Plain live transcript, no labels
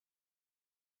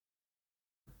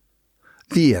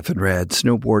The FNRad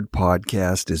Snowboard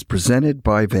Podcast is presented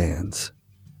by Vans.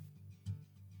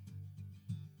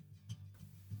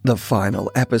 The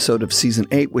final episode of Season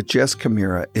 8 with Jess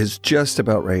Camira is just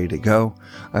about ready to go.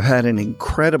 I've had an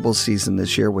incredible season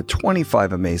this year with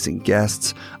 25 amazing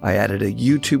guests. I added a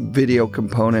YouTube video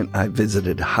component. I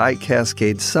visited High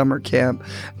Cascade Summer Camp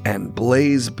and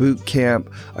Blaze Boot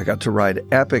Camp. I got to ride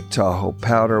Epic Tahoe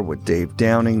Powder with Dave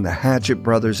Downing, the Hatchet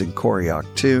Brothers, and Corey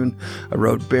Octoon. I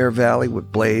rode Bear Valley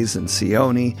with Blaze and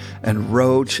Sione, and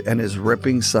Roach and his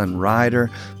ripping son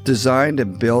Ryder. Designed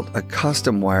and built a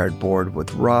custom wired board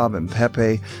with Rob and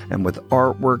Pepe, and with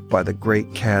artwork by the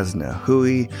great Kaz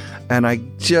Nahui. And I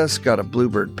just got a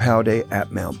Bluebird Pow Day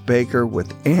at Mount Baker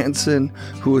with Anson,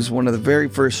 who was one of the very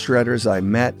first shredders I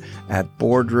met at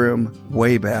Boardroom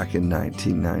way back in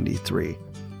 1993.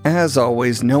 As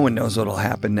always, no one knows what'll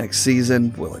happen next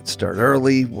season. Will it start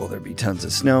early? Will there be tons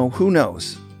of snow? Who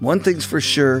knows? One thing's for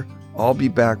sure, I'll be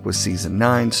back with Season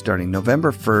 9 starting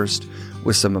November 1st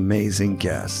with some amazing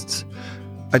guests.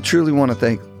 I truly want to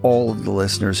thank all of the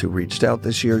listeners who reached out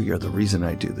this year. You're the reason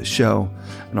I do the show.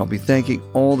 And I'll be thanking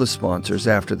all the sponsors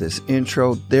after this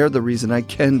intro. They're the reason I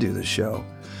can do the show.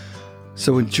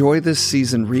 So enjoy this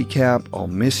season recap. I'll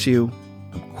miss you.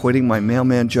 I'm quitting my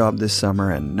mailman job this summer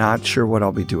and not sure what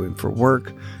I'll be doing for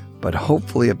work, but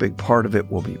hopefully a big part of it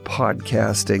will be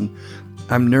podcasting.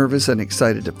 I'm nervous and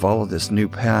excited to follow this new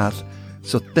path.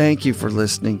 So thank you for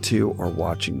listening to or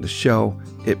watching the show.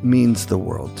 It means the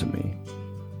world to me.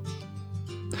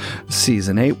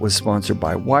 Season 8 was sponsored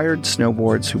by Wired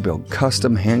Snowboards, who build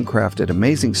custom handcrafted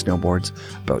amazing snowboards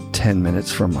about 10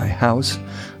 minutes from my house.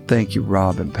 Thank you,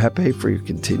 Rob and Pepe, for your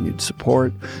continued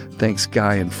support. Thanks,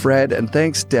 Guy and Fred, and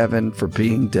thanks, Devin, for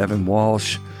being Devin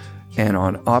Walsh. And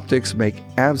on Optics make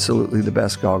absolutely the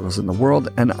best goggles in the world,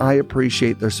 and I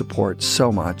appreciate their support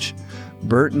so much.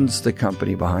 Burton's the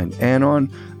company behind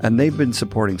Anon, and they've been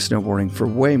supporting snowboarding for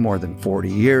way more than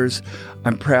 40 years.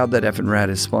 I'm proud that FNRad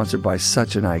is sponsored by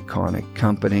such an iconic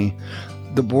company.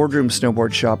 The Boardroom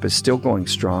Snowboard Shop is still going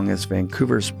strong as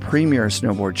Vancouver's premier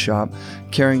snowboard shop,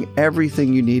 carrying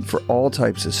everything you need for all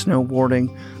types of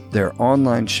snowboarding. Their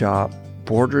online shop,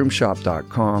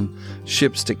 boardroomshop.com,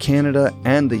 ships to Canada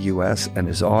and the US and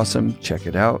is awesome. Check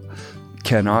it out.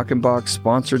 Ken Achenbach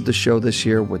sponsored the show this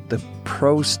year with the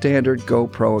Pro Standard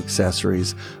GoPro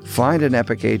accessories. Find an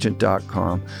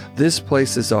epicagent.com. This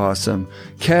place is awesome.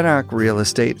 Ken Ack Real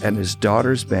Estate and his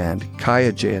daughter's band,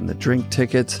 Kaya J and the Drink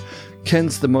Tickets.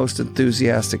 Ken's the most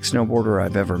enthusiastic snowboarder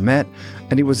I've ever met,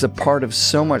 and he was a part of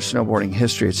so much snowboarding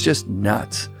history. It's just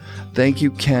nuts. Thank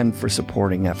you, Ken, for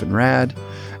supporting FNRad.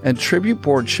 And Tribute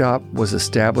Board Shop was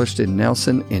established in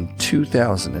Nelson in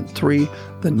 2003.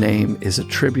 The name is a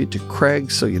tribute to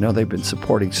Craig, so you know they've been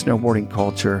supporting snowboarding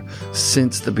culture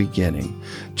since the beginning.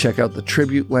 Check out the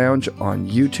Tribute Lounge on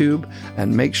YouTube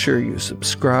and make sure you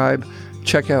subscribe.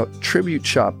 Check out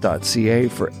tributeshop.ca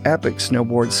for epic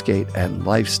snowboard, skate, and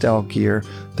lifestyle gear.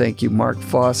 Thank you, Mark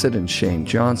Fawcett and Shane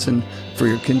Johnson, for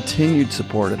your continued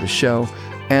support of the show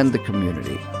and the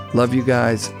community. Love you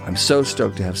guys. I'm so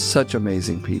stoked to have such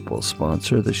amazing people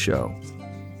sponsor the show.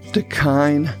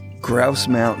 Dakine, Grouse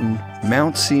Mountain,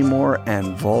 Mount Seymour,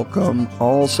 and Volcom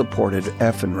all supported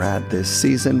FNRad this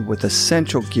season with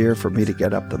essential gear for me to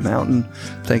get up the mountain.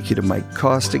 Thank you to Mike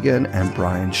Costigan and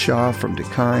Brian Shaw from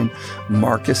Dakine.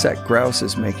 Marcus at Grouse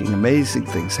is making amazing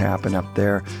things happen up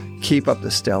there. Keep up the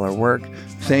stellar work.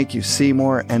 Thank you,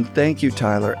 Seymour, and thank you,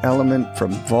 Tyler Element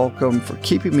from Volcom, for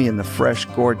keeping me in the fresh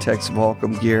Gore-Tex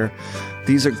Volcom gear.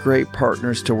 These are great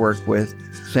partners to work with.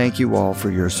 Thank you all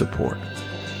for your support.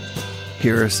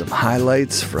 Here are some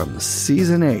highlights from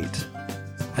Season 8.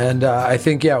 And I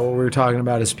think, what we were talking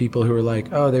about is people who are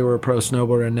like, oh, they were a pro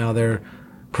snowboarder and now they're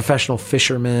professional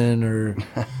fishermen, or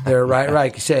they're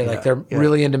right, you say, like they're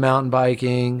really into mountain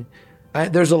biking.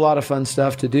 There's a lot of fun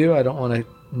stuff to do. I don't want to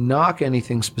knock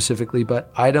anything specifically, but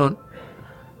I don't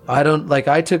like,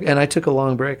 I took a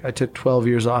long break. I took 12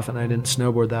 years off and I didn't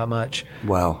snowboard that much.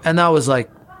 Wow. And that was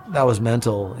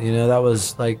mental, that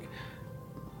was like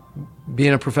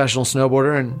being a professional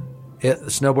snowboarder, and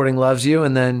snowboarding loves you,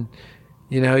 and then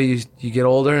you get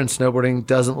older and snowboarding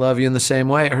doesn't love you in the same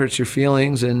way. It hurts your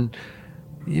feelings, and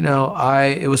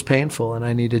it was painful, and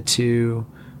I needed to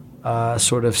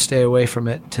sort of stay away from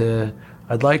it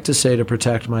I'd like to say to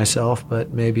protect myself,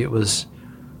 but maybe it was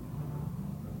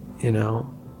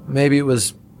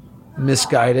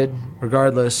misguided.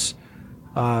 Regardless,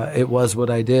 it was what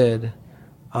I did.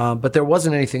 But there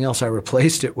wasn't anything else I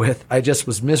replaced it with. I just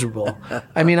was miserable.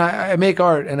 I mean, I make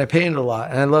art and I paint a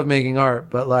lot and I love making art,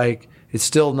 but like, it's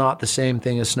still not the same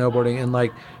thing as snowboarding. And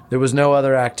like, There was no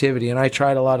other activity. And I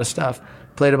tried a lot of stuff.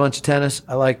 Played a bunch of tennis.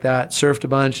 I like that. Surfed a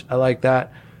bunch. I like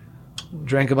that.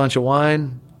 Drank a bunch of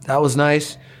wine. That was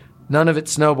nice. None of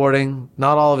it's snowboarding.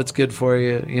 Not all of it's good for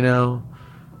you, you know.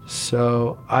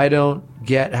 So I don't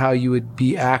get how you would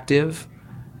be active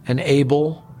and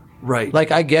able. Right.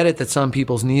 Like, I get it that some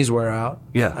people's knees wear out.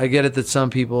 Yeah. I get it that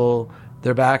some people,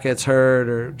 their back gets hurt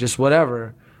or just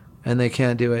whatever, and they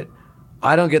can't do it.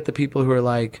 I don't get the people who are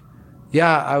like,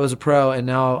 yeah, I was a pro and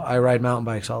now I ride mountain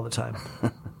bikes all the time.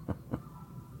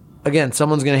 Again,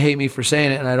 someone's going to hate me for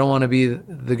saying it, and I don't want to be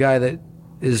the guy that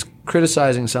is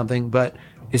criticizing something, but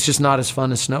it's just not as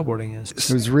fun as snowboarding is.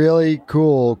 It was really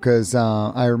cool because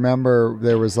I remember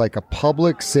there was like a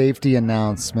public safety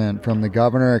announcement from the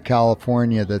governor of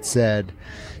California that said,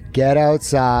 get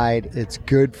outside, it's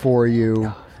good for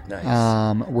you.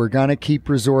 Nice. We're going to keep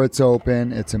resorts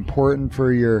open. It's important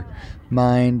for your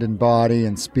mind and body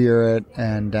and spirit,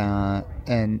 and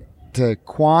to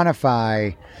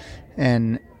quantify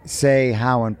and say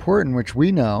how important, which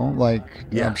we know, like,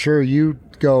 I'm sure you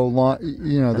go long,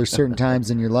 you know, there's certain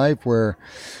times in your life where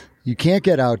you can't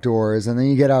get outdoors, and then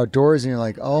you get outdoors and you're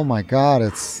like, oh my God,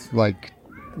 it's like,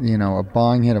 you know, a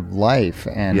bong hit of life.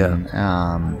 And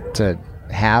to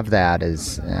have that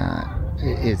is,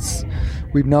 it's,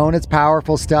 we've known it's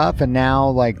powerful stuff, and now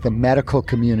like the medical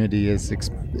community is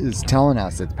telling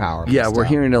us it's powerful. Yeah, stuff. we're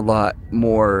hearing a lot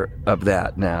more of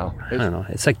that now. I don't know.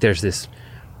 It's like there's this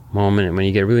moment when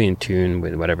you get really in tune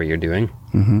with whatever you're doing.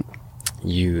 Mm-hmm.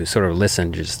 You sort of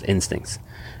listen to just instincts,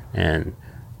 and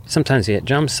sometimes you hit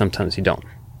jumps, sometimes you don't.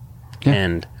 Yeah.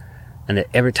 And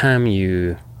every time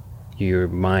your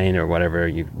mind or whatever,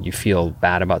 you feel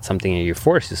bad about something and you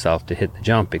force yourself to hit the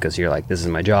jump because you're like, this is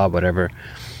my job, whatever,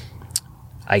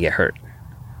 I get hurt.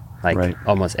 Like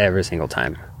almost every single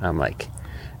time I'm like,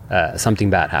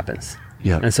 something bad happens.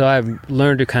 Yeah. And so I've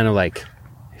learned to kind of like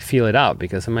feel it out,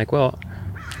 because I'm like, well,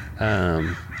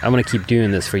 I'm going to keep doing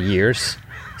this for years.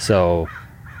 So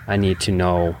I need to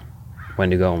know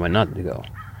when to go and when not to go.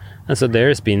 And so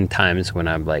there's been times when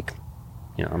I'm like,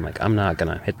 you know, I'm not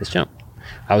going to hit this jump.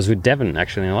 I was with Devin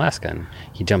actually in Alaska, and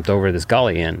he jumped over this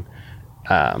gully, and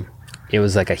it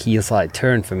was like a heel slide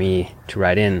turn for me to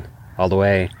ride in all the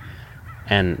way.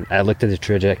 And I looked at the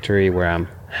trajectory where I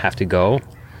have to go,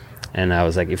 and I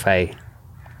was like, if I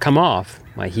come off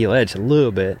my heel edge a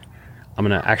little bit, I'm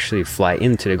going to actually fly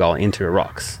into the gully, into the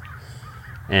rocks.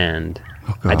 And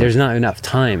there's not enough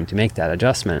time to make that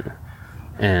adjustment,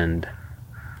 and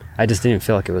I just didn't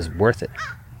feel like it was worth it.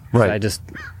 Right. So I just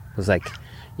was like,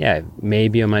 yeah,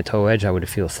 maybe on my toe edge I would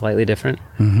feel slightly different,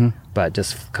 but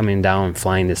just coming down and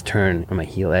flying this turn on my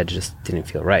heel edge just didn't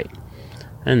feel right.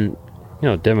 And you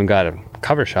know, Devin got a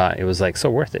cover shot. It was like so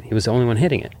worth it. He was the only one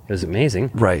hitting it. It was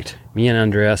amazing. Right. Me and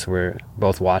Andreas were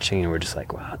both watching, and we're just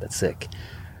like, wow, that's sick.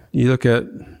 You look at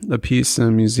a piece in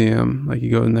a museum, like you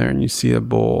go in there and you see a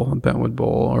bowl, a bentwood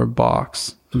bowl, or a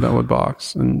box, a bentwood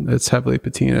box, and it's heavily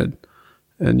patinaed,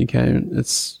 and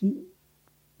it's,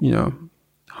 you know,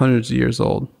 hundreds of years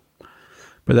old.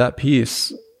 But that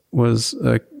piece was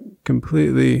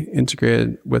completely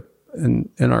integrated in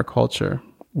our culture.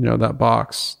 You know, that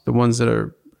box, the ones that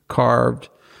are carved,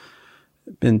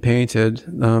 been painted,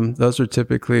 those are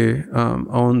typically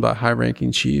owned by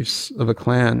high-ranking chiefs of a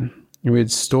clan. And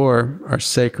we'd store our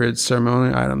sacred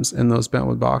ceremonial items in those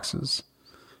bentwood boxes.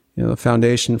 You know, the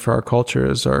foundation for our culture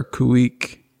is our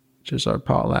kuik, which is our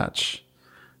potlatch.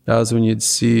 That was when you'd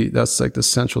see, that's like the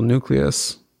central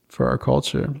nucleus for our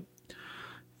culture.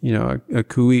 You know, a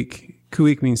kuik.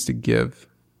 Kuik means to give.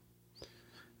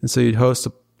 And so you'd host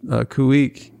a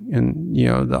kuik, and, you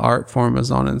know, the art form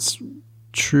is on its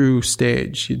true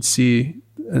stage. You'd see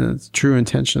the true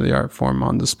intention of the art form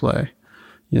on display.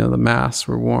 You know, the masks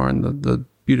were worn, the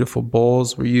beautiful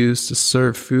bowls were used to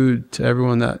serve food to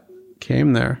everyone that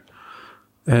came there.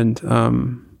 And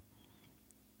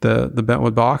the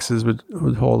bentwood boxes would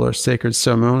hold our sacred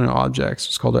ceremonial objects.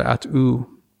 It's called our atu,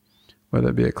 whether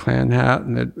it be a clan hat,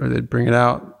 or they'd bring it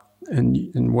out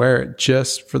and wear it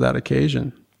just for that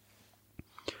occasion.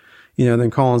 You know, then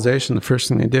colonization, the first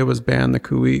thing they did was ban the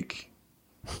kuik.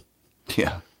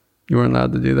 Yeah. You weren't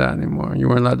allowed to do that anymore. You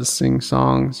weren't allowed to sing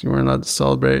songs. You weren't allowed to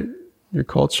celebrate your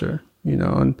culture, you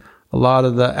know. And a lot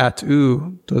of the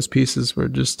atu, those pieces were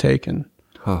just taken.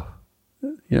 Huh.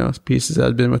 You know, pieces that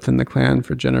had been within the clan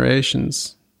for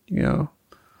generations, you know,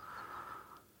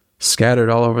 scattered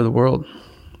all over the world.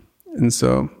 And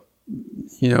so,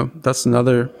 you know, that's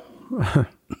another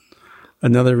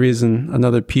reason,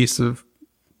 another piece of,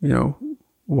 you know,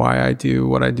 why I do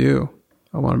what I do.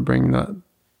 I want to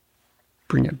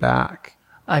bring it back.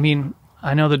 I mean,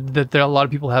 I know that there are a lot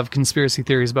of people have conspiracy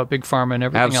theories about big pharma and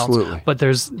everything Absolutely.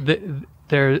 else,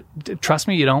 but trust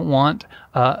me, you don't want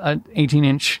an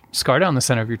 18-inch scar down the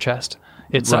center of your chest.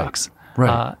 It sucks.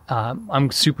 Right.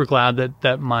 I'm super glad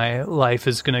that my life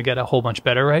is going to get a whole bunch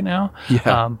better right now.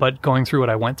 Yeah. But going through what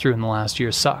I went through in the last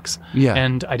year sucks. Yeah.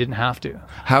 And I didn't have to.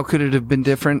 How could it have been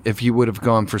different if you would have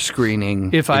gone for screening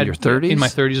in your 30s? In my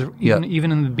 30s,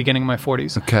 even in the beginning of my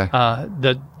 40s. Okay.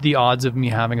 The odds of me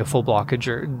having a full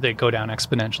blockage they go down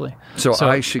exponentially. So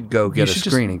I should go get a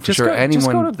screening for sure.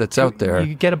 Anyone that's out there,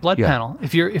 you get a blood panel.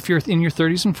 If you're in your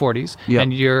 30s and 40s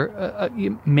and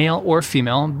you're male or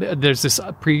female, there's this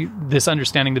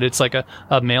understanding that it's like a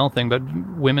male thing, but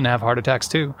women have heart attacks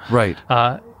too. Right.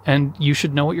 And you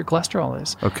should know what your cholesterol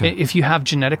is. Okay. If you have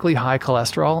genetically high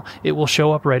cholesterol, it will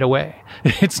show up right away.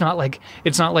 It's not like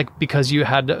because you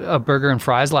had a burger and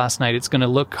fries last night, it's going to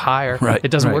look higher. Right. It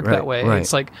doesn't work that way. Right.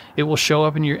 It's like it will show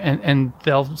up in your and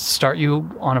they'll start you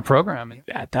on a program.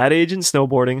 At that age in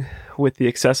snowboarding, with the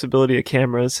accessibility of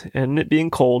cameras and it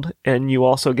being cold, and you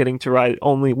also getting to ride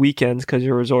only weekends because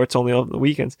your resort's only on the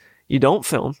weekends, you don't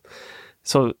film.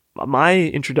 So my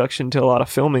introduction to a lot of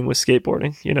filming was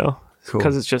skateboarding,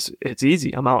 because it's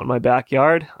easy. I'm out in my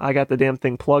backyard. I got the damn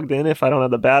thing plugged in if I don't have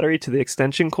the battery to the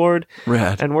extension cord.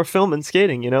 Rad. And we're filming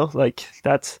skating, like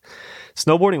that's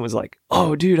snowboarding was like,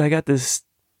 oh dude, I got this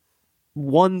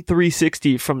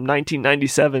 360 from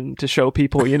 1997 to show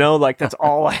people, like that's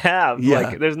all I have.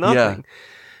 Like there's nothing.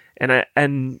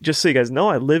 And just so you guys know,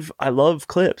 I love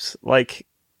clips. Like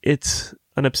it's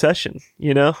an obsession,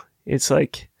 it's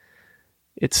like,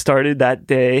 it started that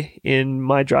day in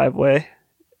my driveway,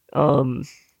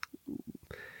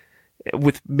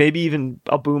 with maybe even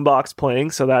a boombox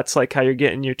playing. So that's like how you're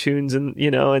getting your tunes and,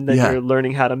 and then you're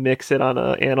learning how to mix it on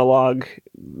an analog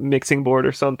mixing board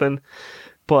or something.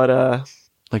 But,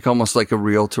 like almost like a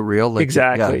reel to reel. Like,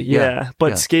 exactly. Yeah.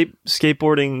 But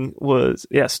skateboarding was,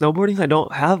 snowboarding. I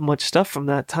don't have much stuff from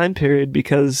that time period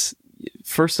because,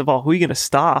 first of all, who are you going to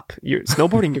stop? You're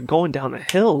snowboarding, you're going down the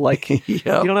hill. Like you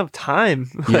don't have time.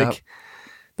 Like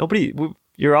nobody,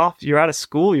 you're out of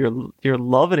school. You're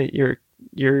loving it.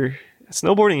 You're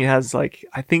snowboarding has like,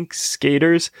 I think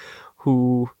skaters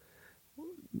who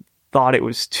thought it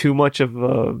was too much of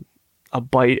a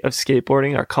bite of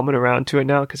skateboarding are coming around to it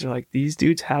now. Cause they're like, these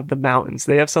dudes have the mountains.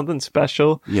 They have something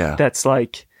special. Yeah. That's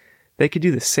like, they could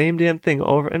do the same damn thing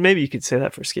over, and maybe you could say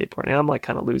that for skateboarding. I'm like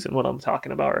kind of losing what I'm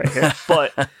talking about right here,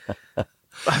 but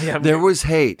there was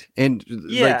hate, and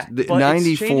like the but 94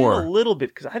 it's changing a little bit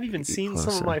because I've even seen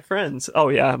some of my friends.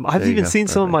 I've even seen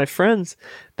some of my friends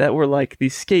that were like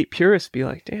these skate purists be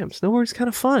like, "Damn, snowboard's kind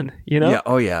of fun," Yeah.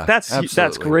 Oh yeah.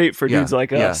 That's great for dudes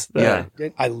like us.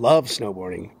 I love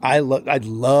snowboarding. I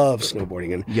love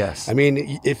snowboarding, and yes, I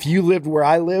mean, if you lived where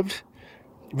I lived,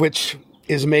 which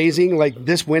is amazing. Like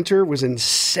this winter was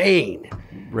insane.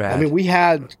 Rad. I mean, we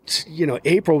had,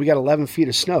 April, we got 11 feet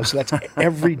of snow. So that's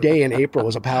every day in April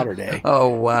was a powder day. Oh,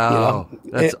 wow.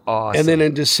 That's awesome. And then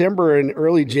in December and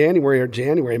early January,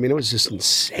 I mean, it was just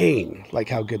insane, like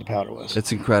how good the powder was.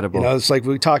 It's incredible. It's like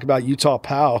we talk about Utah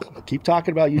POW. Keep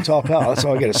talking about Utah POW. That's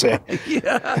all I got to say.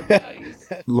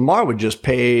 Lamar would just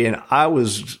pay, and I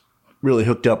was really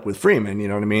hooked up with Freeman, you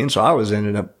know what I mean? So I was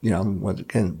ended up,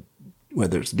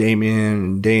 whether it's Damien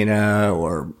and Dana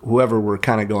or whoever we're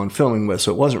kind of going filming with.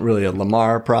 So it wasn't really a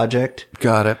Lamar project.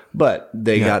 Got it. But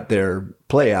they got their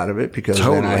play out of it because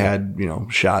then I had,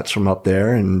 shots from up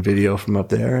there and video from up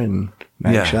there and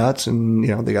mag shots and,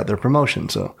 they got their promotion.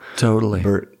 So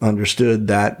Bert understood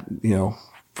that,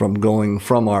 from going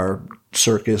from our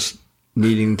circus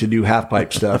needing to do half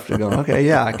pipe stuff to go,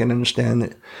 okay, I can understand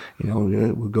that,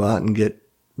 we'll go out and get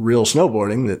real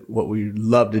snowboarding, that what we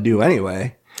love to do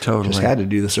anyway. Just had to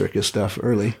do the circus stuff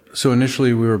early. So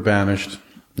initially we were banished.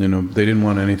 They didn't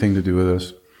want anything to do with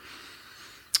us.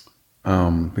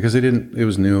 Because it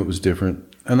was new, it was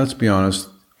different. And let's be honest,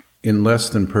 in less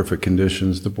than perfect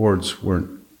conditions, the boards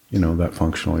weren't, that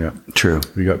functional yet. True.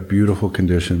 We got beautiful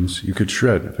conditions. You could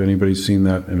shred. If anybody's seen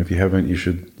that, and if you haven't, you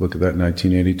should look at that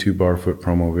 1982 Barfoot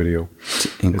promo video. It's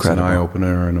incredible. It's an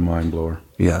eye-opener and a mind-blower.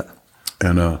 Yeah.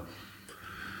 And,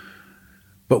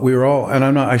 but we were all,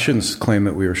 and I shouldn't claim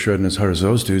that we were shredding as hard as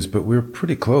those dudes, but we were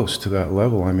pretty close to that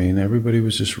level. I mean, everybody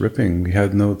was just ripping.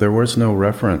 There was no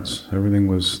reference. Everything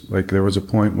was like, there was a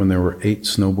point when there were 8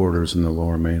 snowboarders in the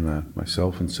Lower Mainland,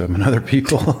 myself and 7 other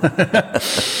people.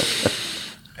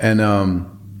 And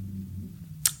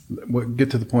what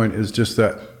get to the point is just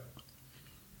that,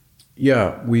 they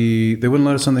wouldn't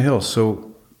let us on the hill.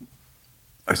 So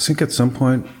I think at some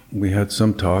point we had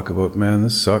some talk about, man,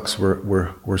 this sucks.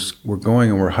 We're going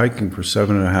and we're hiking for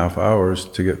 7.5 hours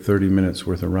to get 30 minutes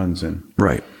worth of runs in.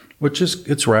 Right. which is,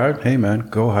 it's rad. Hey man,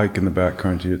 go hike in the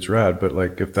backcountry. It's rad. But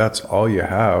like, if that's all you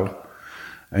have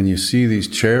and you see these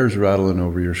chairs rattling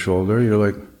over your shoulder, you're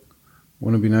like,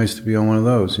 wouldn't it be nice to be on one of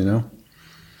those, you know?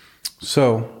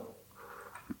 So,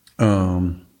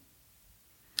 and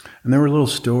there were little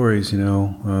stories, you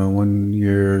know, one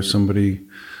year somebody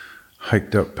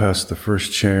hiked up past the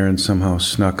first chair and somehow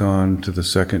snuck on to the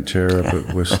second chair up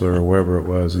at Whistler or wherever it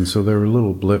was. And so there were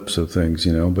little blips of things,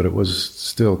 you know, but it was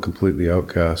still completely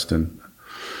outcast. And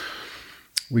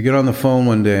we get on the phone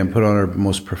one day and put on our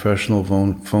most professional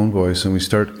phone voice, and we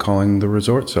start calling the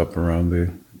resorts up around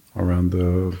the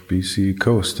BC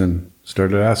coast and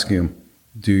started asking them,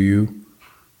 do you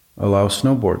allow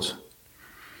snowboards?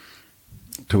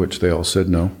 To which they all said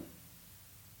no.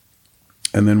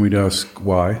 And then we'd ask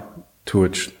why, to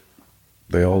which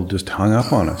they all just hung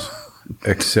up on us,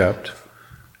 except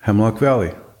Hemlock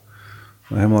Valley.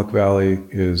 The Hemlock Valley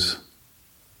is,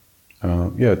 I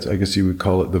guess you would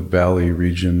call it the valley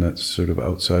region that's sort of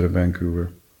outside of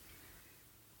Vancouver.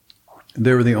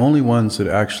 They were the only ones that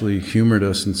actually humored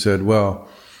us and said, well,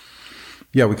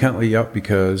 yeah, we can't let you up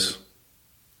because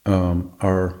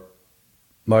our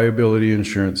liability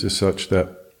insurance is such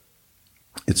that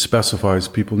it specifies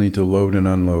people need to load and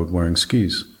unload wearing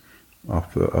skis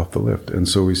off the lift. And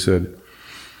so we said,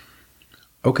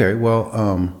 okay,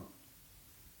 well,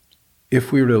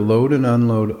 if we were to load and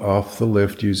unload off the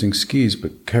lift using skis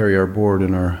but carry our board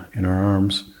in our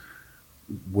arms,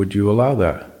 would you allow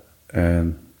that?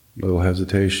 And a little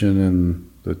hesitation,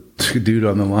 and the dude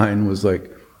on the line was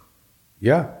like,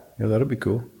 yeah, that'd be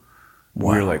cool.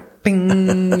 Wow. We were like,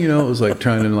 bing, you know, it was like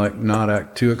trying to like not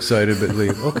act too excited, but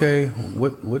like, okay,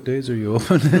 what days are you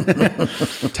open?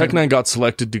 Tech 9 got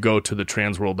selected to go to the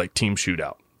Transworld like team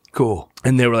shootout. Cool.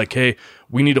 And they were like, hey,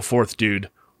 we need a fourth dude.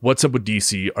 What's up with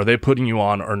DC? Are they putting you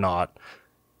on or not?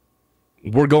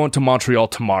 We're going to Montreal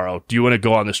tomorrow. Do you want to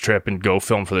go on this trip and go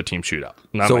film for the team shootout?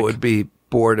 So it would be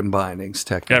board and bindings,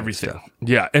 Tech 9 everything. stuff.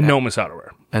 Yeah, and Nomis outerwear.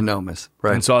 And Nomis,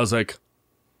 right. And so I was like,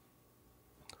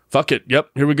 fuck it.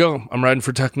 Yep, here we go. I'm riding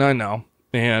for Tech 9 now.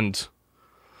 And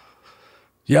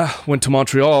yeah, went to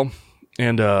Montreal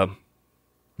and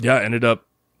ended up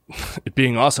it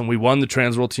being awesome. We won the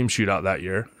Transworld team shootout that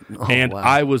year. Oh, and wow.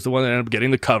 I was the one that ended up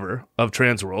getting the cover of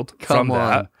Transworld from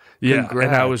that. Yeah. Congrats,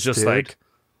 and I was just like,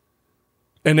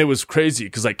 and it was crazy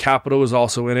because like Capito was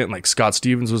also in it, and like Scott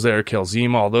Stevens was there, Kel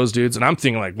Zima, all those dudes. And I'm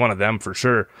thinking like one of them for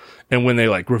sure. And when they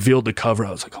like revealed the cover,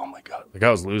 I was like, oh my God, like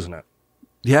I was losing it.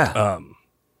 Yeah.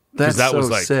 That so was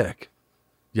like, sick.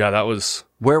 Yeah, that was.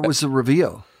 Where was the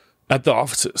reveal? At the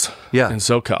offices. Yeah. In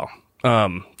SoCal.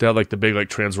 They had like the big like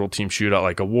Transworld team shootout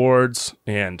like awards,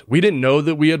 and we didn't know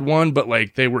that we had won, but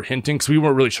like they were hinting because we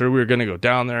weren't really sure we were going to go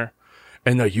down there.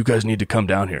 And no, you guys need to come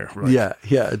down here. Like,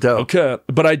 yeah, dope. Okay,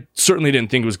 but I certainly didn't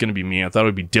think it was going to be me. I thought it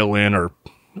would be Dylan or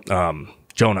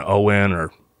Jonah Owen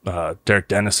or Derek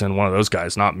Dennison, one of those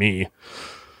guys, not me.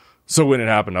 So when it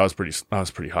happened, I was pretty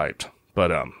hyped.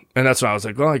 But and that's when I was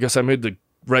like, well, I guess I made the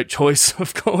right choice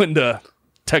of going to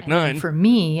Tech 9. For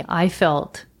me, I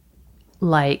felt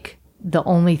like the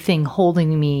only thing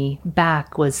holding me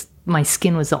back was my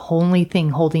skin was the only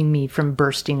thing holding me from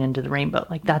bursting into the rainbow.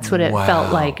 Like that's what it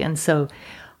felt like. And so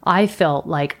I felt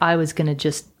like I was going to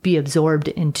just be absorbed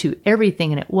into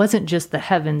everything. And it wasn't just the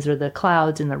heavens or the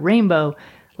clouds and the rainbow.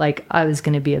 Like I was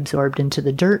going to be absorbed into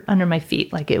the dirt under my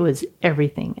feet. Like it was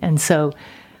everything. And so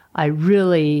I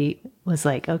really was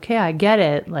like, okay, I get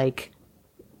it. Like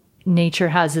nature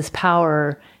has this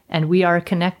power and we are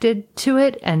connected to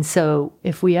it. And so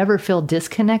if we ever feel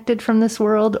disconnected from this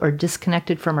world or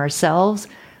disconnected from ourselves,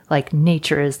 like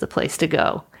nature is the place to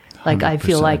go. Like 100%. I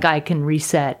feel like I can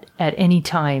reset at any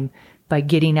time by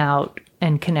getting out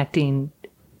and connecting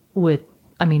with,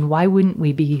 I mean, why wouldn't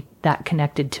we be that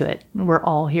connected to it? We're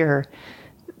all here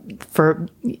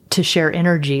to share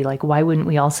energy. Like, why wouldn't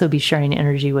we also be sharing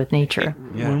energy with nature?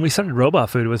 Yeah. When we started Robot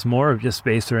Food, it was more of just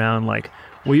based around like,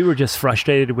 we were just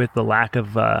frustrated with the lack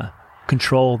of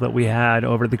control that we had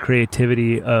over the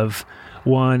creativity of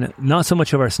one, not so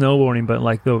much of our snowboarding, but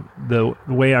like the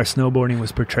way our snowboarding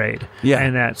was portrayed. Yeah.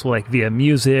 And that's like via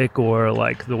music or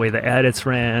like the way the edits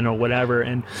ran or whatever.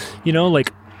 And, you know,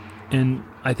 like, and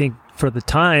I think for the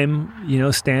time, you know,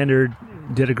 Standard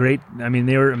did a great, I mean,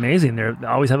 they were amazing. They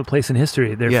always have a place in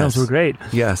history. Their films were great.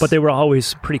 Yes. But they were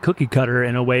always pretty cookie cutter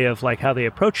in a way of like how they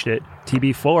approached it.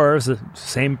 TB4 is the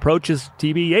same approach as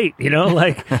TB8, you know,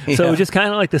 like, so it was just kind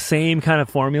of like the same kind of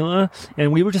formula.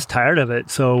 And we were just tired of it.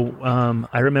 So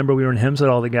I remember we were in Hemswood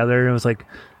all together. It was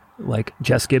like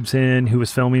Jess Gibson, who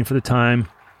was filming for the time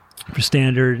for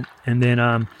Standard. And then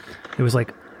it was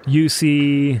like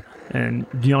UC, and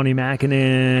Johnny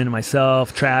Makinen,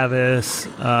 myself, Travis,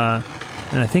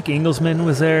 and I think Ingelsman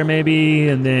was there maybe,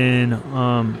 and then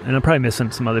and I'm probably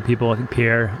missing some other people, I think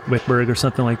Pierre Whitberg or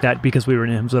something like that, because we were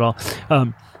in Hymns at all.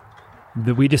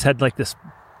 We just had like this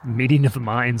meeting of the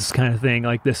minds kind of thing,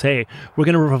 like this, hey, we're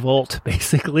going to revolt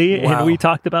basically. Wow. And we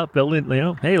talked about building,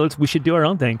 hey, we should do our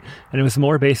own thing. And it was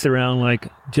more based around like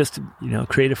just,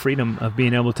 creative freedom of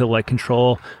being able to like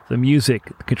control the music,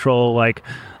 control like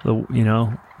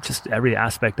the, just every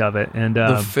aspect of it. And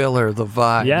the filler, the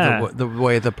vibe, the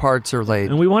way the parts are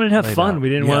laid. And we wanted to have fun. Out. We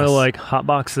didn't want to like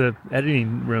hotbox the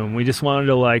editing room. We just wanted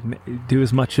to like do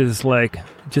as much as like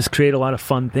just create a lot of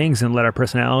fun things and let our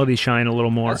personality shine a little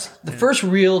more. The first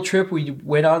real trip we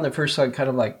went on, the first like kind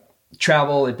of like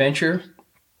travel adventure,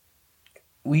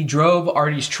 we drove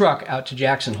Artie's truck out to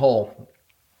Jackson Hole.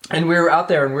 And we were out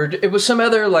there and it was some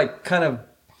other like kind of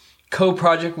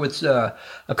co-project with a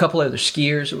couple other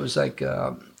skiers. It was like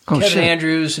Kevin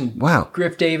Andrews and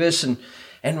Griff Davis, and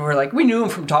we're like, we knew him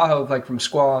from Tahoe, like from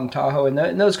Squaw and Tahoe,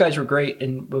 and those guys were great.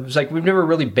 And it was like, we've never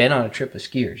really been on a trip with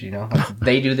skiers, like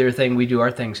they do their thing, we do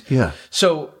our things. Yeah.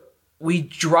 So we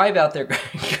drive out there.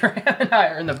 Graham and I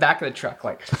are in the back of the truck,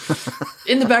 like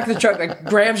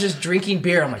Graham's just drinking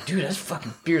beer. I'm like, dude, that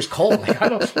fucking beer's cold.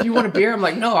 Like, you want a beer? I'm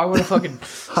like, no, I want a fucking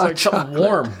something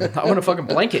warm. I want a fucking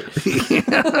blanket.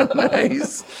 Yeah,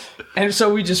 nice. And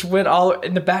so we just went all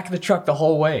in the back of the truck the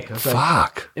whole way.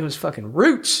 It was fucking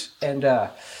roots.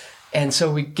 And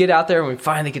so we get out there and we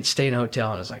finally could stay in a hotel.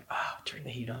 And I was like, turn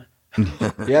the heat on.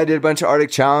 Yeah, I did a bunch of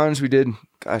Arctic Challenge. We did,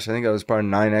 I think I was part of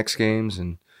 9 X Games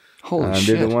and holy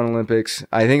shit. Did the 1 Olympics.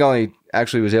 I think I only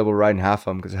actually was able to ride in half of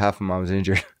them because half of them I was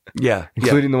injured. Yeah.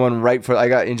 Including the one I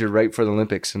got injured right for the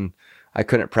Olympics and I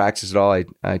couldn't practice at all.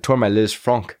 I tore my Lis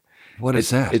franc. What is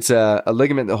that? It's a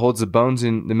ligament that holds the bones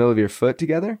in the middle of your foot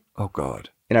together. Oh, God.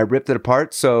 And I ripped it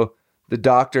apart. So the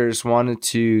doctors wanted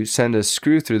to send a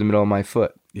screw through the middle of my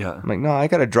foot. Yeah. I'm like, no, I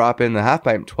got to drop in the half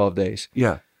pipe in 12 days.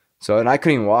 Yeah. So, and I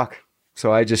couldn't even walk.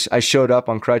 So I showed up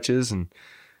on crutches and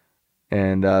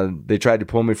they tried to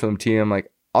pull me from the team. I'm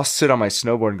like, I'll sit on my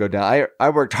snowboard and go down. I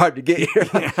worked hard to get here,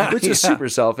 which is super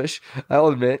selfish. I'll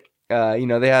admit.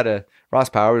 They had Ross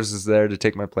Powers is there to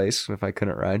take my place if I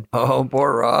couldn't ride. Oh,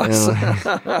 poor Ross.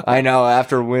 I know,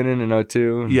 after winning in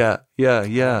 2002. Yeah.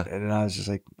 And I was just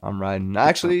like, I'm riding.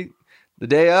 Actually, the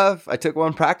day of, I took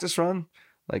one practice run.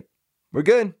 Like, we're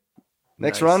good.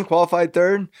 Next run, qualified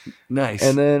 3rd. Nice.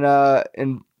 And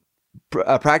then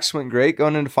practice went great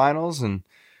going into finals. And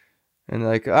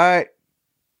like, all right,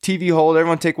 TV hold,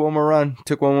 everyone take one more run.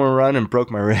 Took one more run and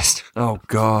broke my wrist. Oh,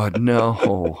 God,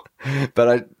 no.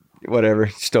 But whatever,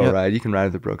 still ride. You can ride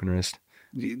with a broken wrist.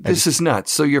 This is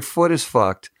nuts. So your foot is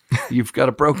fucked. You've got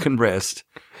a broken wrist.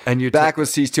 And your back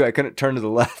was seized too. I couldn't turn to the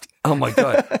left. Oh, my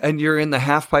God. And you're in the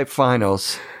half-pipe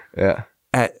finals. Yeah.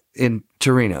 In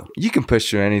Torino. You can push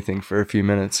through anything for a few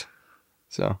minutes.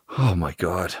 So. Oh, my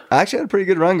God. I actually had a pretty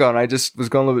good run going. I just was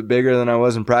going a little bit bigger than I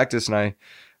was in practice, and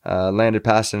I landed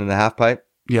past it in the half-pipe.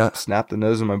 Yeah. Snapped the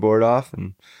nose of my board off,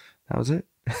 and that was it.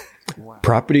 Wow.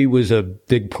 Property was a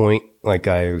big point. Like,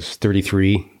 I was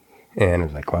 33, and I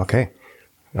was like, well, okay,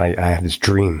 I have this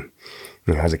dream,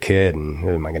 as a kid, and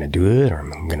am I going to do it, or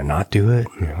am I going to not do it?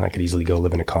 I could easily go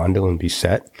live in a condo and be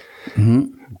set.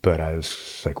 Mm-hmm. But I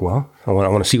was like, well, I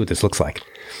want to see what this looks like.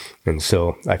 And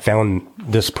so I found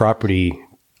this property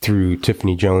through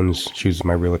Tiffany Jones. She was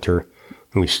my realtor,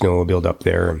 and we snowmobiled up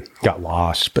there and got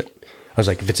lost. But I was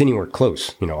like, if it's anywhere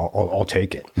close, I'll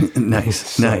take it.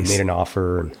 Nice. So I made an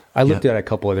offer. And I looked at a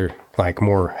couple other, like,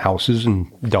 more houses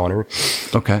in Donner.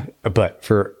 Okay. But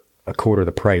for a quarter of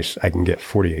the price, I can get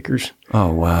 40 acres.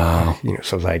 Oh, wow.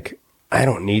 So I was like, I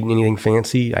don't need anything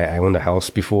fancy. I owned a house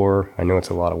before. I know it's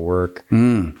a lot of work.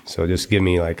 So just give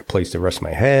me like a place to rest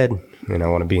my head. And I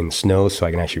want to be in the snow so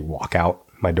I can actually walk out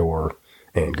my door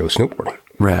and go snowboarding.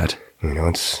 Rad.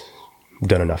 It's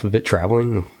done enough of it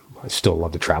traveling. I still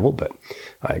love to travel, but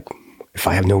like if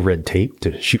I have no red tape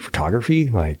to shoot photography,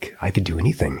 like I could do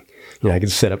anything. I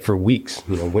could set up for weeks,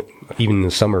 even in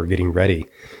the summer getting ready.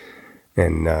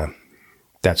 And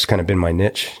that's kind of been my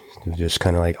niche, just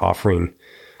kind of like offering,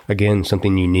 again,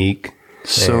 something unique.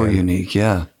 So unique,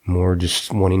 yeah. More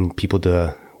just wanting people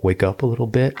to wake up a little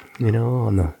bit,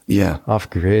 on the off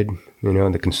grid,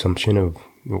 the consumption of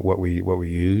what we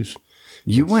use.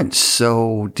 You went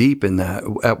so deep in that.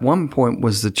 At one point,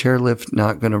 was the chairlift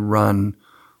not going to run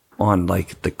on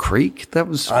like the creek? That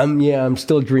was. I'm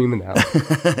still dreaming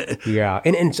that. Yeah,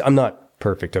 and I'm not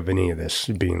perfect of any of this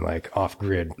being like off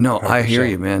grid. No, 100%. I hear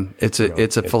you, man. It's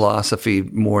a philosophy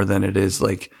more than it is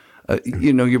like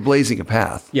you're blazing a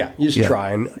path. Yeah, you just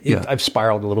try. And I've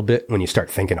spiraled a little bit when you start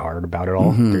thinking hard about it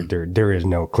all. There is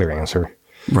no clear answer.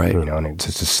 Right. And it's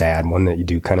just a sad one that you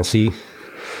do kind of see.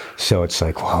 So it's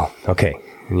like, well, okay,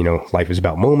 life is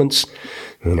about moments.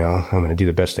 I'm going to do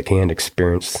the best I can to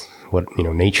experience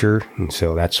nature. And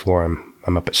so that's where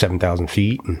I'm up at 7,000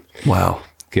 feet. And wow.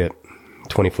 Get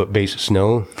 20-foot base of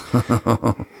snow.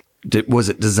 Was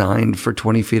it designed for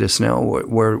 20 feet of snow?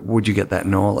 Where would you get that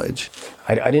knowledge?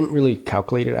 I didn't really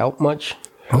calculate it out much.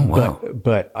 Oh, wow.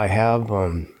 But I have,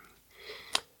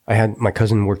 my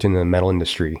cousin worked in the metal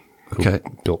industry. Okay.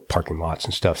 Built parking lots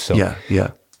and stuff. So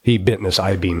yeah. He bent this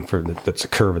I-beam that's the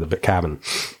curve of the cabin.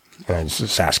 And I was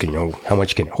just asking, how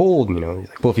much can it hold? And, he's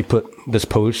like, well, if you put this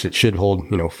post, it should hold,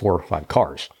 4 or 5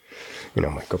 cars.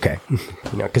 I'm like, okay.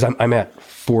 Because I'm at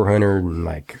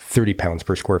 430 pounds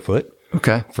per square foot.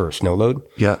 Okay. For a snow load.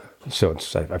 Yeah. So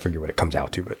I forget what it comes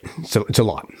out to, but it's a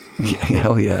lot.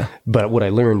 Hell yeah. But what I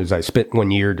learned is I spent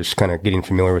 1 year just kind of getting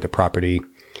familiar with the property,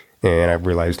 and I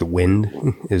realized the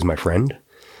wind is my friend.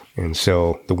 And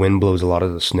so the wind blows a lot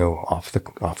of the snow off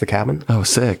the cabin. Oh,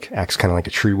 sick. Acts kind of like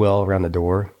a tree well around the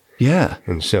door. Yeah.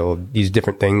 And so these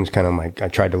different things kind of I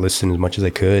tried to listen as much as I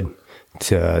could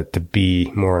to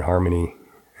be more in harmony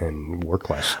and work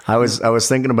less. I was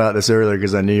thinking about this earlier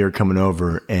because I knew you were coming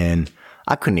over, and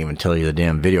I couldn't even tell you the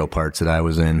damn video parts that I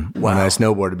was in when I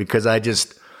snowboarded, because I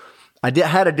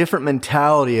had a different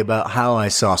mentality about how I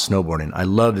saw snowboarding. I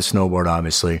love to snowboard,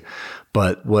 obviously,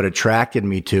 but what attracted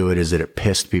me to it is that it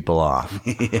pissed people off.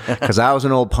 Because I was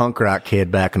an old punk rock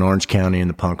kid back in Orange County in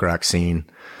the punk rock scene.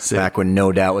 Sick. Back when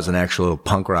No Doubt was an actual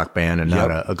punk rock band and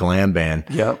not a glam band.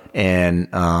 Yep. And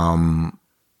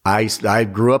I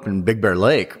grew up in Big Bear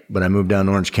Lake, but I moved down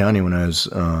to Orange County when I was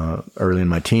early in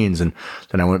my teens, and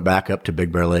then I went back up to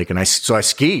Big Bear Lake, and I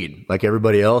skied like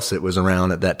everybody else that was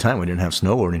around at that time. We didn't have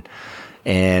snowboarding,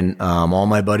 and all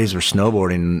my buddies were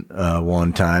snowboarding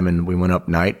one time, and we went up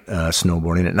night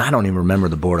snowboarding, and I don't even remember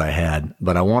the board I had,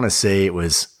 but I want to say it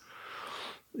was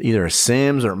either a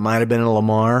Sims or it might have been a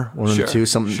Lamar, one of the two.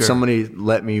 Somebody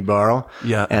let me borrow,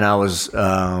 and I was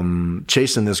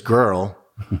chasing this girl.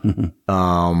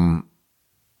 And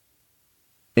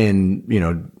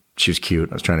she was cute.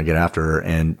 I was trying to get after her,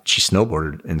 and she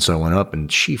snowboarded, and so I went up, and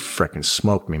she freaking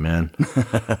smoked me, man.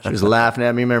 She was laughing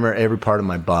at me. Remember, every part of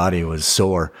my body was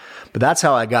sore, but that's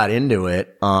how I got into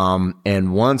it.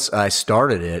 And once I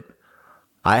started it,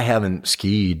 I haven't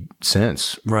skied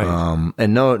since. Right.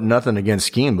 And nothing against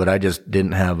skiing, but I just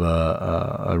didn't have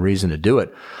a reason to do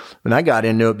it. And I got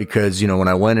into it because, when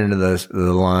I went into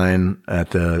the line at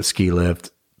the ski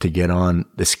lift to get on,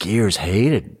 the skiers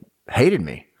hated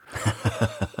me.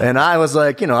 And I was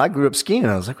like, I grew up skiing,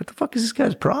 and I was like, what the fuck is this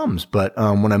guy's problems? But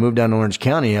when I moved down to Orange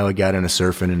County, I got into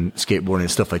surfing and skateboarding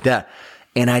and stuff like that.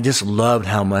 And I just loved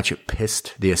how much it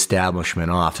pissed the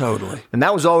establishment off. Totally. And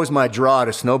that was always my draw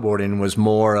to snowboarding, was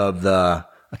more of a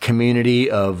community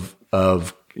of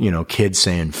kids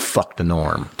saying, fuck the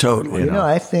norm. Totally.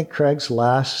 I think Craig's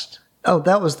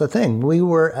that was the thing. We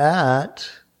were at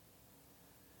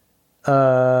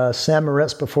San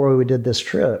Moritz before we did this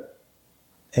trip,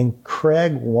 and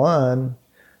Craig won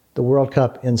the World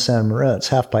Cup in San Moritz,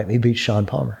 halfpipe. He beat Sean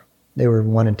Palmer. They were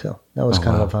 1 and 2. That was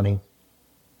kind of a funny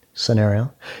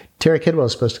scenario. Terry Kidwell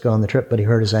was supposed to go on the trip, but he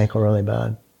hurt his ankle really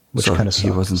bad, which kind of sucked.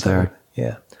 He wasn't there.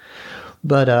 Yeah.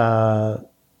 But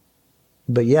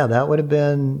yeah, that would have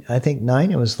been, I think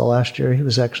 9, it was the last year he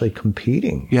was actually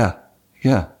competing. Yeah.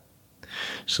 Yeah.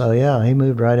 So yeah, he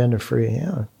moved right into free.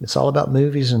 Yeah. It's all about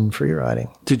movies and free riding.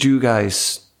 Did you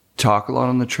guys talk a lot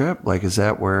on the trip? Like, is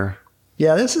that where?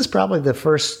 Yeah, this is probably the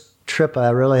first trip I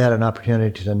really had an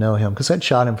opportunity to know him, because I'd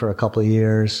shot him for a couple of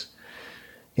years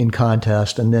in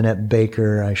contest. And then at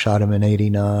Baker, I shot him in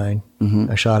 89.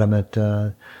 I shot him at,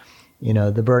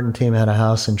 the Burton team had a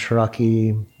house in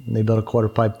Truckee. They built a quarter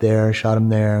pipe there, shot him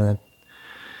there.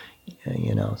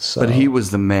 So. But he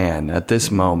was the man at this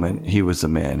moment. He was the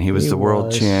man. He was the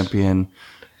world champion.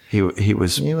 He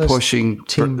was pushing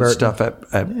stuff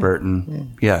at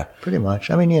Burton. Yeah. Pretty much.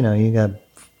 I mean, you got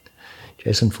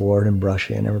Jason Ford and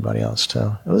Brushy and everybody else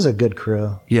too. It was a good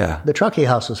crew. Yeah. The Truckee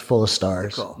house was full of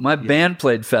stars. My band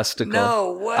played Festival.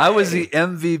 No way. I was the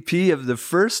MVP of the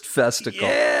first Festival.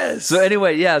 Yes. So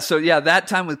anyway, that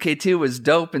time with K2 was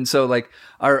dope. And so like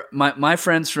my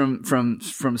friends from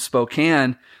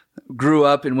Spokane grew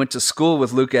up and went to school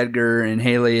with Luke Edgar and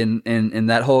Haley and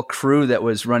that whole crew that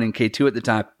was running K2 at the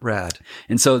time. Rad.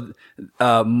 And so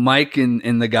Mike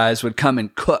and the guys would come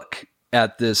and cook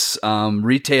at this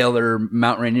retailer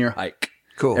Mount Rainier hike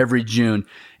every June.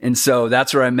 And so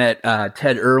that's where I met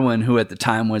Ted Irwin, who at the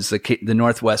time was the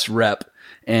Northwest rep.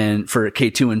 and for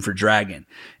K2 and for Dragon.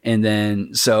 And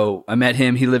then, so I met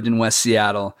him, he lived in West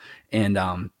Seattle, and,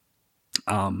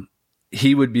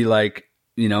 he would be like,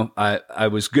 you know, I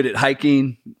was good at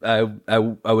hiking. I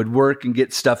would work and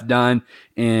get stuff done,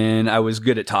 and I was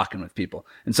good at talking with people.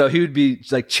 And so he would be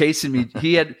like chasing me.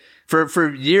 He had,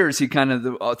 for years, he kind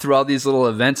of, through all these little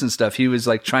events and stuff, he was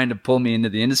like trying to pull me into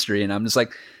the industry. And I'm just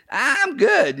like, I'm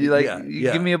good. You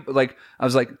give me I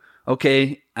was like,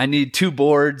 okay, I need 2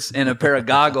 boards and a pair of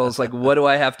goggles. Like,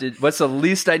 what's the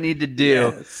least I need to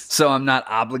do so I'm not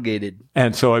obligated?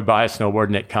 And so I buy a snowboard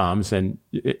and it comes, and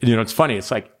you know, it's funny. It's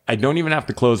like, I don't even have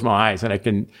to close my eyes, and I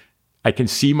can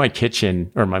see my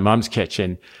kitchen or my mom's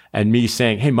kitchen and me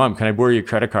saying, hey mom, can I borrow your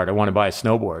credit card? I want to buy a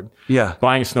snowboard. Yeah.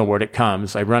 Buying a snowboard, it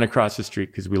comes. I run across the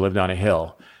street because we lived on a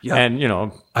hill. Yeah. And, you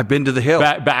know, I've been to the hill.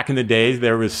 Back in the days,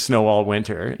 there was snow all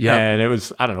winter. Yeah. And it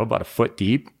was, I don't know, about a foot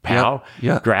deep, pow,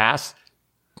 Yeah. grass,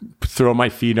 throw my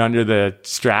feet under the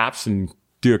straps and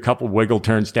do a couple wiggle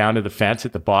turns down to the fence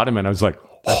at the bottom. And I was like,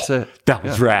 that's it. That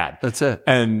was rad. That's it.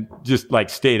 And just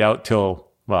like stayed out till,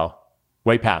 well,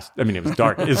 way past. I mean, it was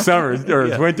dark. It's summer or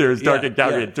it's winter. It's dark in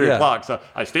Calgary at 3 o'clock. So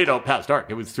I stayed out past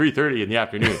dark. It was 3:30 in the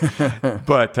afternoon.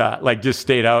 But like just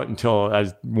stayed out until I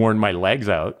was worn my legs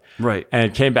out. Right.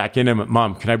 And came back in and went,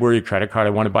 Mom, can I borrow your credit card?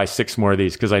 I want to buy 6 more of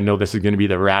these because I know this is going to be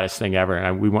the raddest thing ever,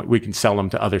 and we can sell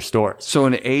them to other stores. So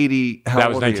in 80, that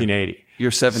was 1980. You're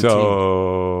 17.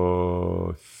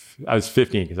 So I was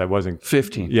 15 because I wasn't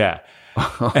 15. Yeah.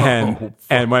 And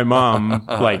my mom,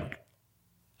 like,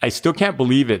 I still can't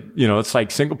believe it. You know, it's like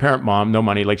single parent mom, no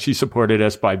money. Like, she supported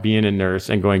us by being a nurse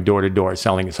and going door to door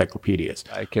selling encyclopedias.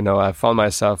 Like, you know, I found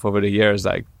myself over the years,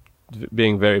 like,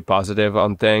 being very positive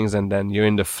on things, and then you're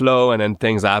in the flow, and then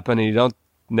things happen, and you don't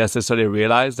necessarily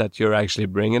realize that you're actually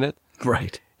bringing it.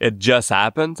 Right. It just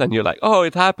happens, and you're like, oh,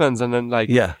 it happens. And then, like,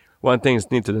 one thing is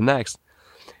neat to the next.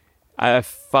 I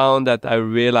found that I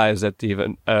realize that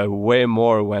even way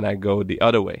more when I go the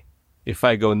other way. If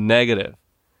I go negative,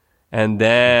 and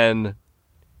then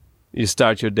you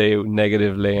start your day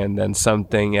negatively, and then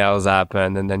something else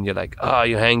happens, and then you're like, oh,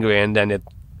 you're angry, and then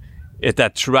it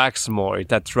attracts more.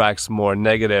 It attracts more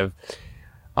negative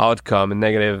outcome and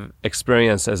negative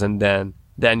experiences, and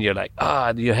then you're like,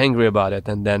 you're angry about it,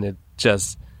 and then it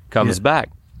just comes back.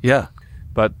 Yeah.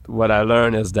 But what I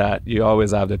learned is that you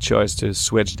always have the choice to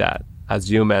switch that. As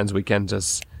humans, we can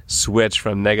just switch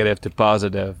from negative to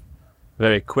positive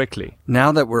very quickly.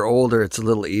 Now that we're older, it's a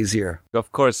little easier.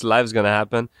 Of course, life's going to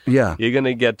happen. Yeah. You're going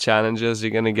to get challenges.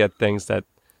 You're going to get things that's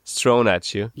thrown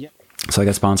at you. Yeah. So I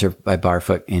got sponsored by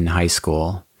Barfoot in high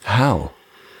school. How?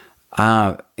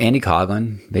 Andy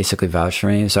Coughlin basically vouched for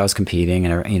me. So I was competing,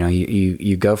 and you know,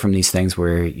 you go from these things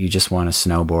where you just want to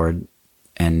snowboard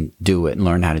and do it and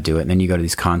learn how to do it, and then you go to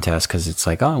these contests because it's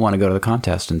like, oh, I want to go to the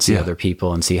contest and see other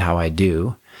people and see how I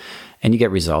do, and you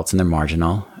get results, and they're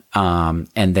marginal. And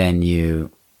then you're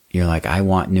like, I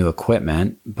want new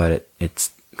equipment, but it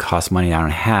costs money I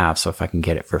don't have. So if I can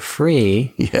get it for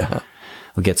free,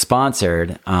 we'll get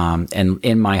sponsored. And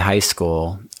in my high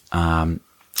school, the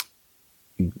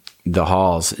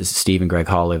Halls, Steve and Greg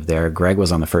Hall lived there. Greg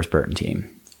was on the first Burton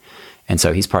team. And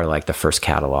so he's part of like the first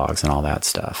catalogs and all that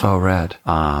stuff. Oh, rad.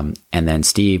 And then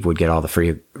Steve would get all the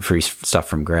free stuff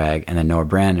from Greg. And then Noah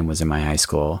Brandon was in my high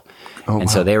school. Oh, and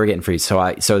so they were getting free.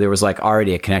 So there was like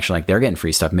already a connection, like they're getting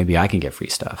free stuff. Maybe I can get free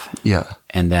stuff. Yeah.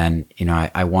 And then, you know,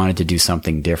 I wanted to do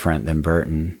something different than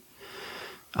Burton.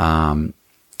 And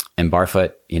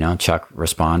Barfoot, you know, Chuck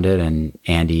responded, and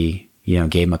Andy, you know,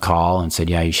 gave him a call and said,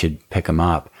 yeah, you should pick him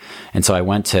up. And so I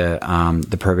went to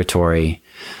the Purgatory.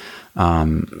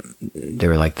 They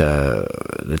were like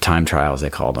the time trials, they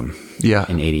called them. Yeah.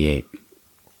 In 88.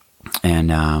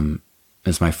 And it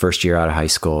was my first year out of high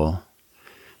school.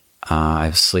 I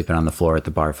was sleeping on the floor at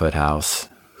the Barfoot house.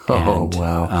 Oh,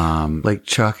 wow. Like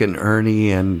Chuck and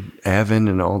Ernie and Evan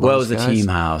and all those guys? Well, it was a team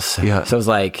house. Yeah. So it was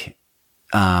like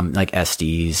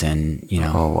Estes and, you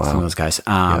know, some of those guys.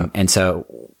 And so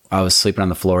I was sleeping on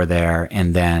the floor there,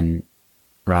 and then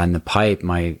riding the pipe,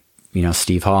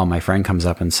 Steve Hall, my friend, comes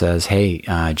up and says, hey,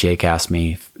 Jake asked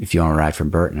me if you want to ride for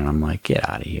Burton. And I'm like, get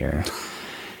out of here.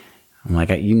 I'm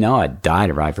like, I'd die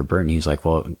to ride for Burton. He's like,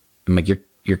 well, I'm like,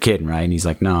 you're kidding, right? And he's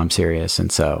like, no, I'm serious.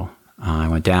 And so I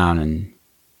went down and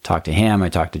talked to him. I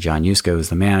talked to John Yusko, who's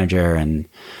the manager. And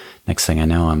next thing I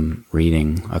know, I'm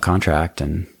reading a contract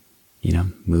and, you know,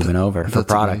 moving over for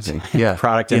product. Amazing. Yeah.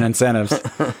 Product and incentives.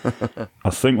 I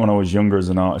think when I was younger as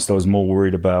an artist, I was more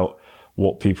worried about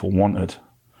what people wanted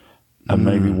and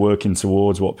maybe working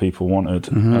towards what people wanted.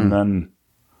 Mm-hmm. And then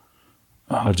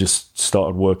I just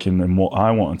started working in what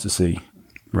I wanted to see.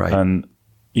 Right. And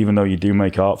even though you do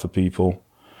make art for people,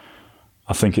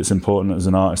 I think it's important as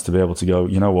an artist to be able to go,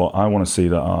 you know what, I want to see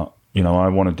that art. You know, I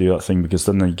want to do that thing, because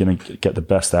then you're going to get the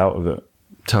best out of it.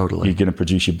 Totally. You're going to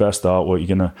produce your best artwork.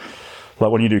 You're going to,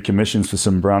 like when you do commissions for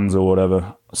some brands or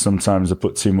whatever, sometimes they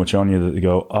put too much on you that they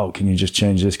go, oh, can you just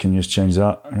change this? Can you just change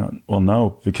that? You know, well,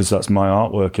 no, because that's my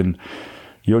artwork and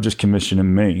you're just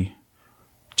commissioning me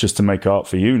just to make art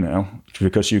for you now,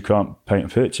 because you can't paint a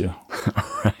picture.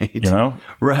 Right. You know?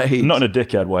 Right. Not in a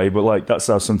dickhead way, but like that's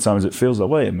how sometimes it feels like,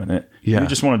 wait a minute. Yeah. You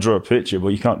just want to draw a picture, but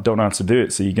you don't know how to do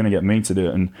it, so you're going to get me to do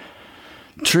it. And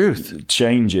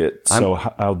change it so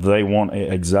how they want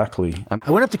it exactly.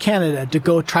 I went up to Canada to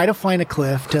go try to find a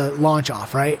cliff to launch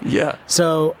off, right? Yeah.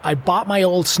 So I bought my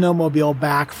old snowmobile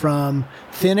back from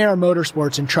Thin Air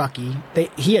Motorsports in Truckee.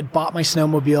 He had bought my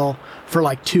snowmobile for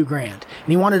like $2,000, and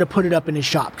he wanted to put it up in his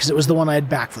shop because it was the one I had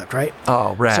backflipped, right?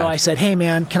 Oh, rad. So I said, hey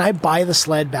man, can I buy the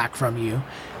sled back from you?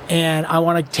 And I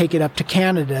want to take it up to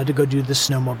Canada to go do the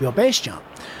snowmobile base jump.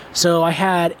 So I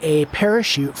had a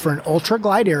parachute for an ultra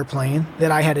glide airplane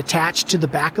that I had attached to the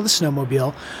back of the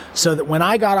snowmobile, so that when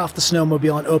I got off the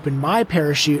snowmobile and opened my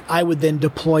parachute, I would then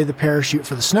deploy the parachute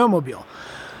for the snowmobile.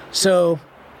 So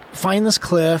find this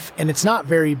cliff, and it's not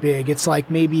very big. It's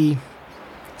maybe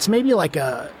like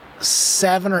a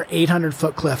 700 or 800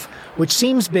 foot cliff, which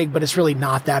seems big, but it's really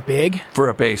not that big for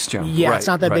a base jump. Yeah, it's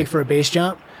not that big for a base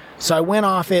jump. So I went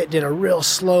off it, did a real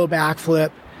slow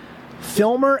backflip.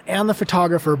 Filmer and the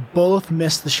photographer both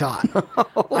missed the shot.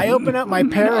 I open up my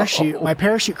parachute. No. My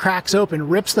parachute cracks open,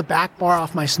 rips the back bar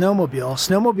off my snowmobile.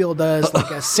 Snowmobile does like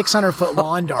a 600-foot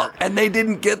lawn dart. And they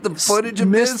didn't get the footage of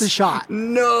missed the shot.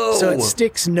 No. So it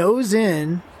sticks nose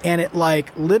in, and it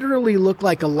like literally looked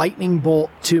like a lightning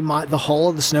bolt to the hull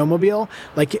of the snowmobile.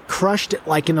 Like it crushed it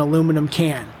like an aluminum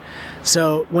can.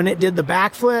 So when it did the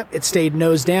backflip, it stayed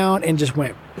nose down and just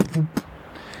went.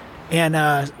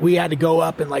 And we had to go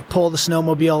up and like pull the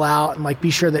snowmobile out and like be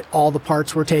sure that all the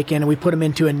parts were taken, and we put them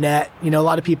into a net. You know, a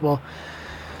lot of people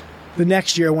the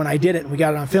next year when I did it and we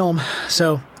got it on film.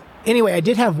 So anyway, I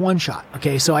did have one shot.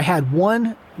 Okay. So I had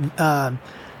one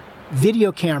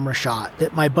video camera shot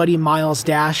that my buddy Miles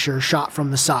Dasher shot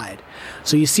from the side.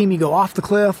 So you see me go off the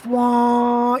cliff,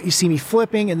 wah, you see me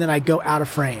flipping, and then I go out of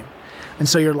frame. And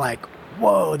so you're like,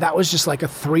 whoa, that was just like a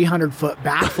 300-foot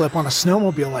backflip on a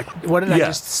snowmobile. Like, what did I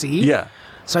just see? Yeah.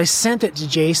 So I sent it to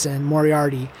Jason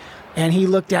Moriarty, and he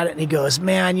looked at it and he goes,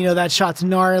 man, you know, that shot's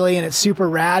gnarly and it's super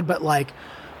rad, but like,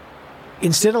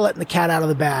 instead of letting the cat out of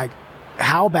the bag,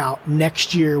 how about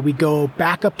next year we go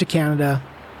back up to Canada,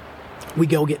 we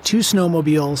go get 2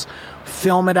 snowmobiles,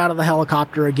 film it out of the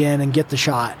helicopter again, and get the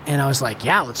shot. And I was like,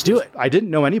 yeah, let's do it. I didn't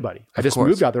know anybody. I just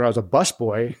moved out there. I was a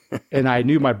busboy, and I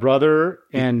knew my brother,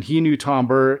 and he knew Tom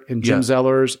Burt and Jim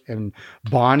Zellers and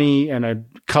Bonnie and a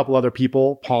couple other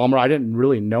people, Palmer. I didn't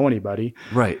really know anybody.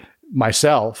 Right.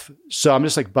 Myself. So I'm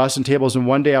just like busting tables. And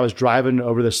one day I was driving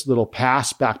over this little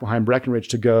pass back behind Breckenridge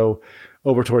to go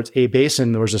over towards A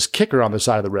Basin. There was this kicker on the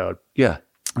side of the road. Yeah.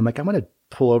 I'm like, I'm going to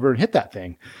pull over and hit that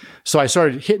thing. So I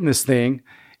started hitting this thing,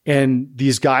 and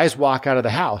these guys walk out of the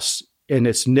house, and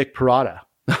it's Nick Parada.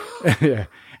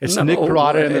 It's Nick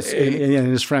Parada and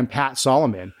his friend Pat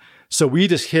Solomon. So we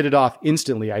just hit it off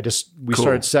instantly. We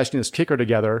started sessioning this kicker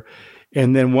together.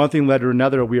 And then one thing led to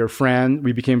another.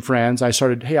 We became friends. I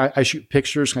started, hey, I shoot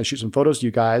pictures. Can I shoot some photos to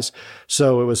you guys?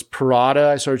 So it was Parada.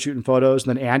 I started shooting photos.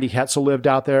 And then Andy Hetzel lived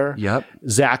out there. Yep.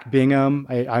 Zach Bingham.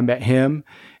 I met him.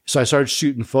 So I started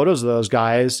shooting photos of those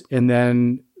guys. And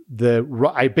then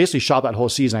I basically shot that whole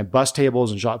season. I bust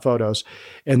tables and shot photos.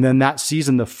 And then that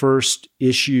season, the first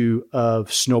issue of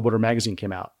Snowboarder magazine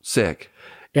came out. Sick.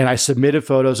 And I submitted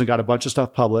photos and got a bunch of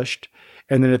stuff published.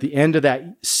 And then at the end of that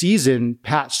season,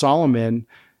 Pat Solomon,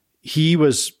 he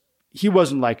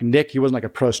wasn't like Nick. He wasn't like a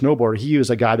pro snowboarder. He was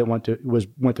a guy that went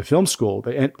to film school.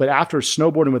 But after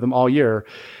snowboarding with him all year,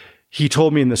 he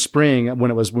told me in the spring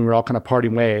when we were all kind of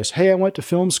parting ways, hey, I went to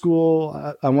film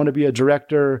school. I want to be a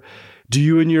director. Do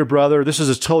you and your brother, this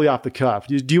is totally off the cuff,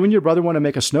 do you and your brother want to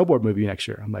make a snowboard movie next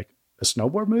year? I'm like, a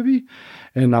snowboard movie?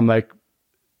 And I'm like,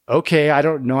 okay, I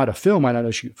don't know how to film. I know how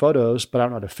to shoot photos, but I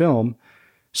don't know how to film.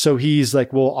 So he's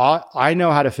like, well, I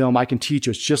know how to film. I can teach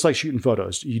you. It's just like shooting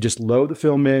photos. You just load the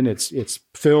film in. It's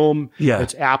film. Yeah.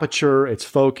 It's aperture. It's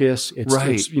focus. It's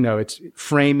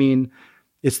framing.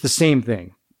 It's the same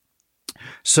thing.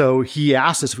 So he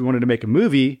asked us if we wanted to make a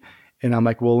movie. And I'm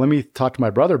like, well, let me talk to my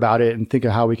brother about it and think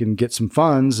of how we can get some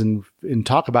funds and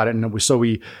talk about it. And I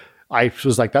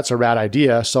was like, that's a rad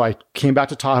idea. So I came back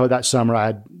to Tahoe that summer. I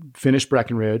had finished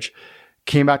Breckenridge,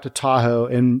 came back to Tahoe,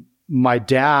 and my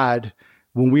dad,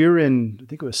 when we were in, I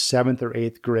think it was 7th or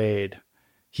 8th grade,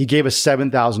 he gave us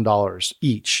 $7,000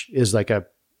 each. Is like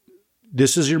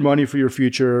this is your money for your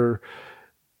future.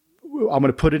 going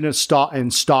to put it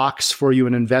in stocks for you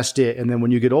and invest it. And then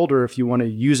when you get older, if you want to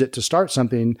use it to start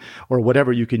something or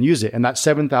whatever, you can use it. And that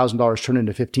 $7,000 turned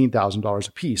into $15,000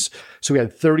 a piece. So we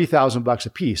had $30,000 a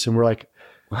piece. And we're like,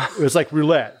 it was like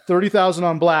roulette, 30,000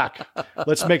 on black.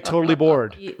 Let's make Totally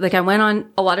Bored. Like, I went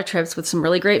on a lot of trips with some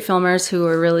really great filmers who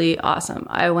were really awesome.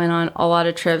 I went on a lot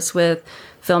of trips with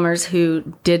filmers who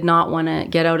did not want to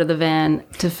get out of the van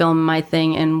to film my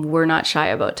thing and were not shy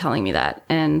about telling me that,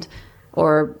 and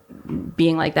or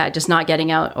being like that, just not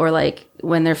getting out, or like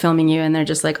when they're filming you and they're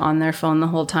just like on their phone the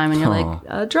whole time and you're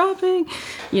like dropping,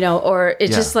 or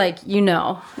it's just like,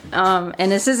 and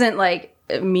this isn't like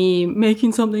me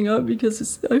making something up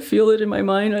because I feel it in my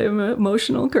mind. I'm an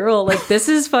emotional girl. Like, this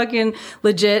is fucking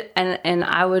legit. And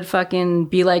I would fucking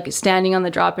be like standing on the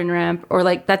drop-in ramp, or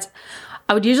like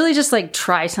I would usually just like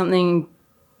try something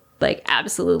like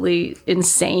absolutely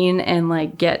insane and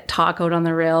like get tacoed on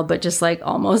the rail, but just like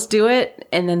almost do it.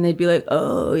 And then they'd be like,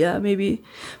 oh yeah, maybe.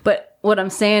 But what I'm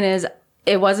saying is,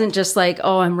 it wasn't just like,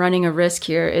 oh, I'm running a risk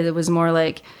here. It was more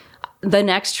like, the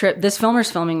next trip, this filmer's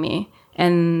filming me,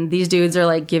 and these dudes are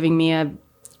like giving me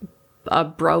a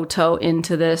bro tow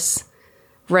into this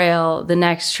rail. The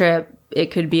next trip,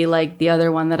 it could be like the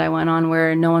other one that I went on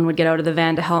where no one would get out of the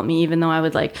van to help me, even though I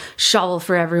would like shovel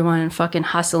for everyone and fucking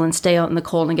hustle and stay out in the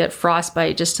cold and get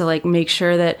frostbite just to like make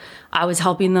sure that I was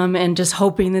helping them, and just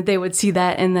hoping that they would see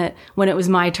that, and that when it was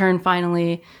my turn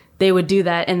finally, they would do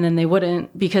that. And then they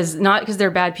wouldn't, because not because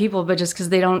they're bad people, but just because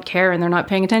they don't care and they're not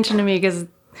paying attention to me because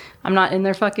I'm not in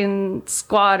their fucking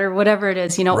squad or whatever it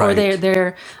is, right. Or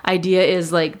their idea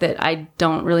is like that I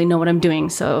don't really know what I'm doing.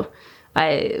 So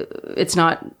it's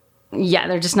not,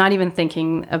 they're just not even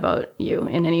thinking about you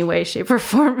in any way, shape or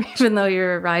form, even though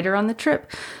you're a rider on the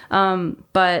trip.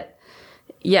 But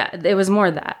yeah, it was more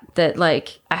that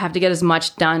like, I have to get as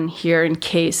much done here in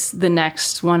case the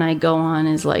next one I go on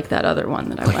is like that other one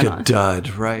that I went on. Like a dud,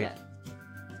 right? Yeah.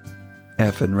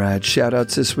 FNRad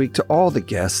shoutouts this week to all the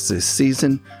guests this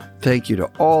season. Thank you to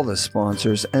all the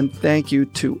sponsors, and thank you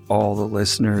to all the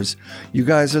listeners. You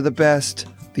guys are the best.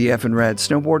 The FNRad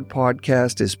Snowboard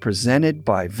Podcast is presented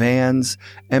by Vans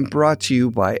and brought to you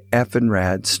by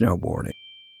FNRad Snowboarding.